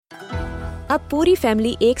अब पूरी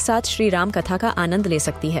फैमिली एक साथ श्री राम कथा का आनंद ले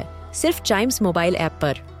सकती है सिर्फ चाइम्स मोबाइल ऐप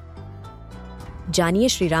पर। जानिए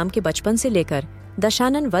श्री राम के बचपन से लेकर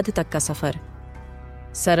दशानन वध तक का सफर।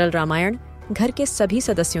 सरल रामायण घर के सभी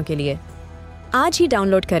सदस्यों के लिए। आज ही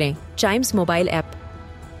डाउनलोड करें चाइम्स मोबाइल ऐप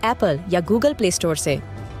एप्पल या गूगल प्ले स्टोर से।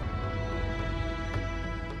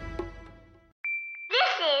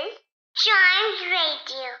 This is Chimes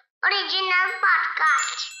Radio original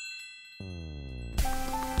podcast.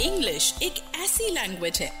 English एक ऐसी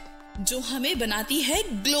लैंग्वेज है जो हमें बनाती है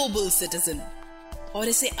ग्लोबल सिटीजन और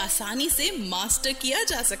इसे आसानी से मास्टर किया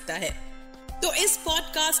जा सकता है। तो इस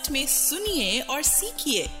पॉडकास्ट में सुनिए और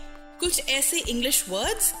सीखिए कुछ ऐसे इंग्लिश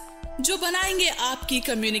वर्ड्स जो बनाएंगे आपकी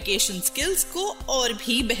कम्युनिकेशन स्किल्स को और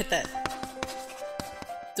भी बेहतर।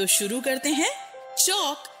 तो शुरू करते हैं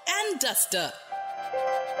चॉक एंड डस्टर।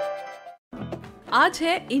 आज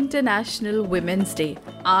है इंटरनेशनल वुमेन्स डे।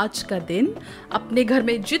 आज का दिन अपने घर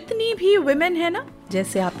में जितनी भी वुमेन है ना,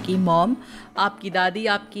 जैसे आपकी मॉम, आपकी दादी,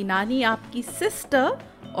 आपकी नानी, आपकी सिस्टर,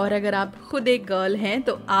 और अगर आप खुद एक गर्ल हैं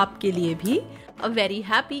तो आपके लिए भी a very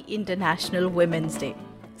happy international women's day.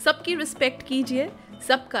 सबकी रिस्पेक्ट कीजिए,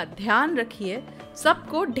 सबका ध्यान रखिए,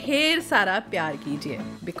 सबको ढेर सारा प्यार कीजिए,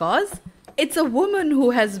 because it's a woman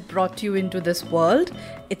who has brought you into this world.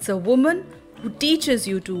 It's a woman who teaches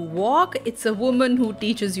you to walk. It's a woman who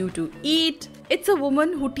teaches you to eat. It's a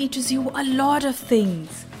woman who teaches you a lot of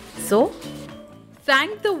things. So,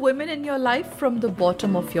 thank the women in your life from the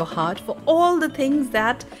bottom of your heart for all the things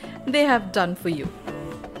that they have done for you.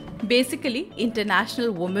 Basically,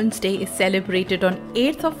 International Women's Day is celebrated on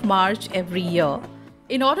 8th of March every year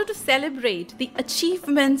in order to celebrate the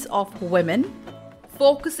achievements of women,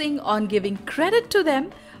 focusing on giving credit to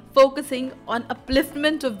them, focusing on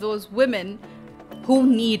upliftment of those women who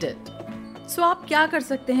need it. So आप क्या कर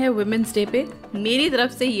सकते हैं women's day पे? मेरी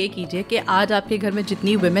तरफ से ये कीजिए कि आज आपके घर में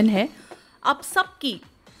जितनी वुमेन है, आप सबकी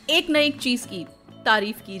एक न एक चीज़ की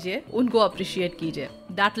तारीफ कीजिए, उनको अप्रिशिएट कीजिए.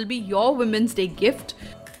 That will be your Women's Day gift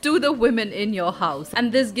to the women in your house.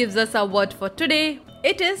 And this gives us our word for today.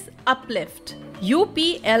 It is uplift.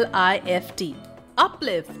 U-P-L-I-F-T.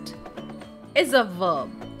 Uplift is a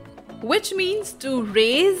verb which means to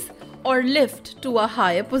raise or lift to a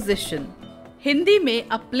higher position. Hindi में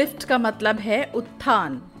uplift का मतलब है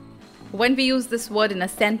उत्थान. When we use this word in a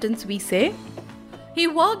sentence, we say, he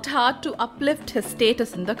worked hard to uplift his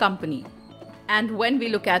status in the company. And when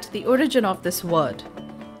we look at the origin of this word,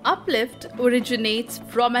 uplift originates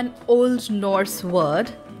from an Old Norse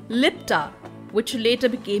word, lipta, which later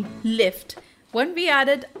became lift, when we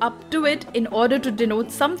added up to it in order to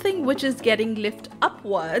denote something which is getting lift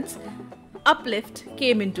upwards. Uplift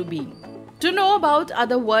came into being. To know about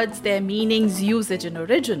other words, their meanings, usage and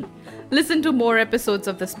origin, listen to more episodes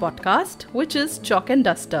of this podcast, which is Chalk and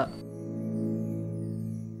Duster.